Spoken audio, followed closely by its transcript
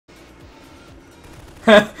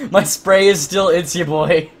My spray is still It's Your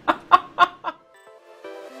Boy.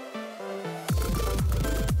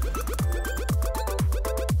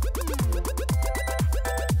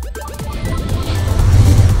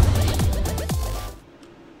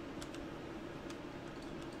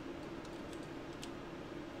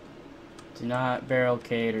 Do not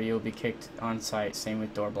barricade or you'll be kicked on sight. Same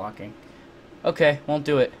with door blocking. Okay, won't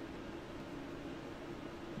do it.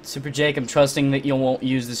 Super Jake, I'm trusting that you won't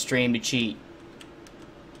use the stream to cheat.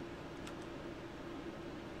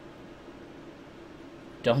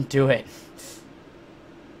 Don't do it.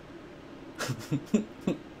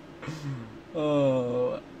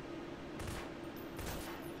 Oh.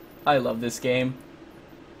 I love this game.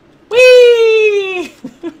 Whee!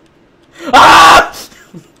 Ah!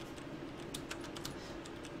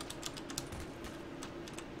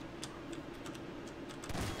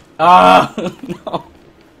 Ah! No.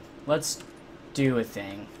 Let's do a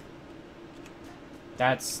thing.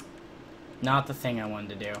 That's not the thing I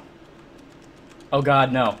wanted to do. Oh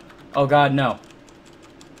god, no. Oh god, no.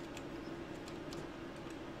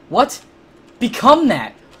 What? Become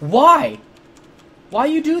that! Why? Why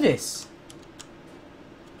you do this?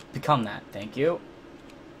 Become that, thank you.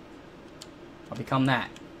 I'll become that.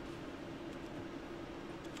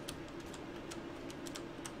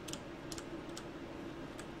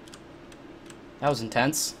 That was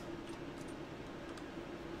intense.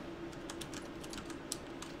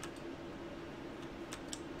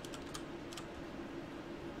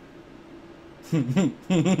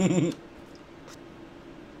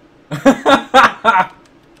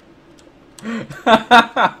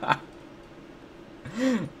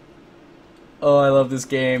 Oh, I love this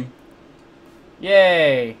game.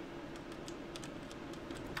 Yay!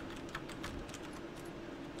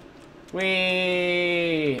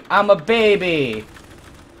 Whee! I'm a baby!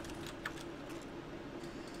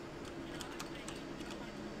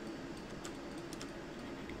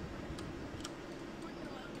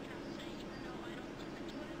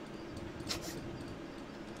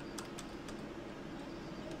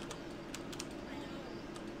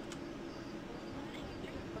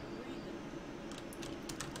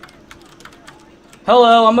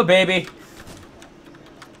 Hello, I'm a baby.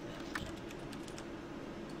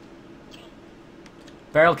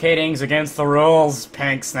 Barricading's against the rules,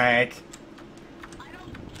 Pink Snake.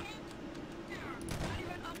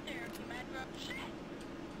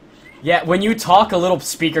 Yeah, when you talk, a little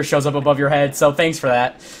speaker shows up above your head, so thanks for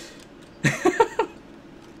that.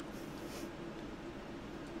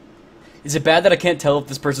 Is it bad that I can't tell if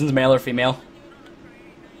this person's male or female?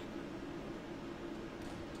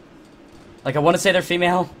 Like, I want to say they're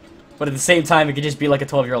female, but at the same time, it could just be like a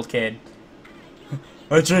 12-year-old kid.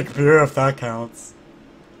 I drink beer if that counts.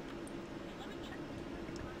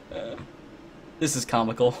 This is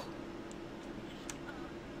comical.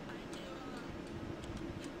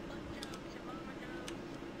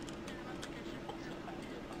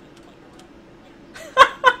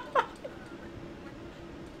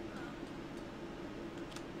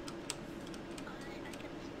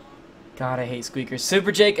 God, I hate squeakers.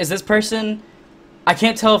 Super Jake, is this person... I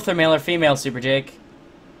can't tell if they're male or female, Super Jake.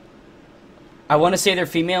 I want to say they're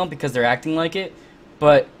female because they're acting like it,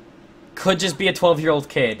 but could just be a 12-year-old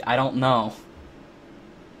kid. I don't know.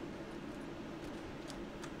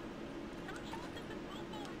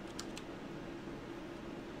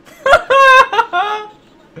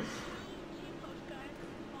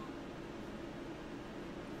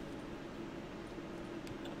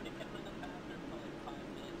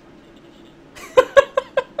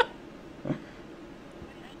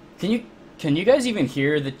 Can you guys even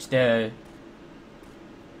hear the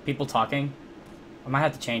people talking? I might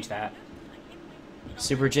have to change that.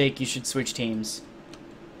 Super Jake, you should switch teams.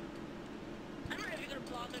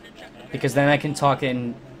 Because then I can talk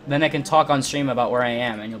on stream about where I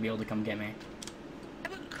am and you'll be able to come get me.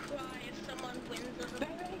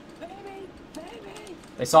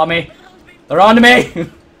 They saw me. They're on to me.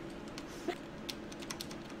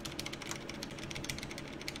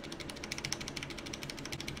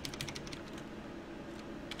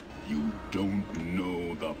 You don't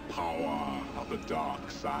know the power of the dark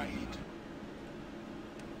side.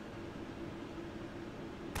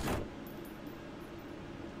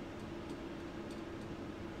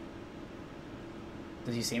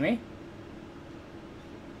 Does he see me?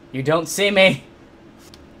 You don't see me!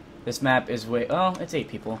 This map is way... Oh, it's 8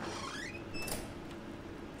 people.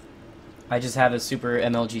 I just have a super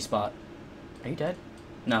MLG spot. Are you dead?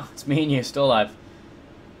 No, it's me and you, still alive.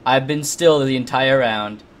 I've been still the entire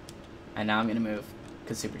round. And now I'm gonna move,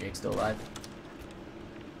 because Super Jake's still alive.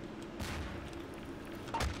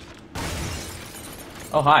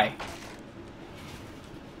 Oh, hi.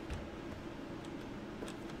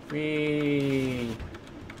 Whee!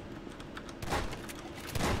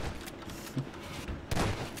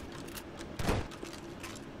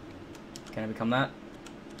 Can I become that?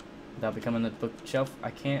 Without becoming the bookshelf?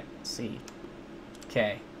 I can't see.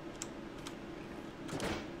 Okay.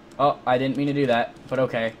 Oh, I didn't mean to do that, but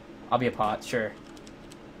okay. I'll be a pot, sure.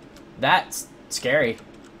 That's scary.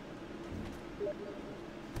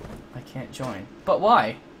 I can't join. But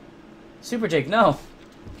why? Super Jake, no.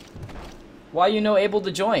 Why are you no able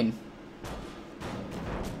to join?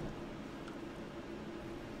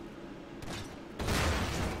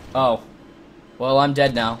 Oh. Well, I'm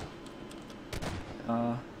dead now.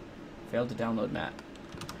 Failed to download map.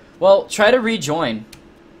 Well, try to rejoin.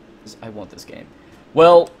 I want this game.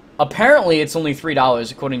 Well, apparently it's only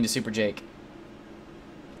 $3 according to Super Jake.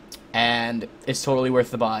 And it's totally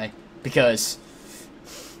worth the buy. Because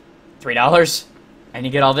 $3 and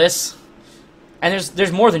you get all this. And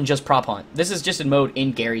there's more than just prop hunt. This is just a mode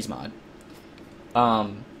in Garry's mod.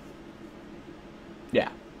 Yeah.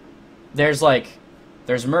 There's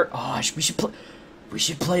murder. Oh, we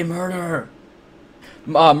should play murder.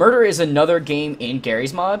 Murder is another game in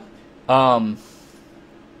Garry's mod. How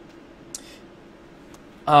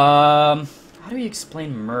do you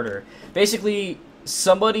explain murder? Basically,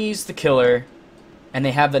 somebody's the killer, and they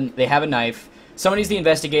have a knife. Somebody's the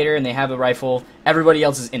investigator, and they have a rifle. Everybody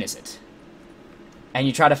else is innocent, and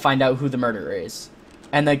you try to find out who the murderer is.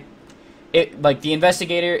 And the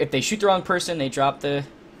investigator, if they shoot the wrong person, they drop the.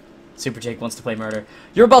 Super Jake wants to play murder.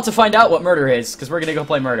 You're about to find out what murder is, because we're gonna go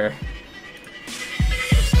play murder.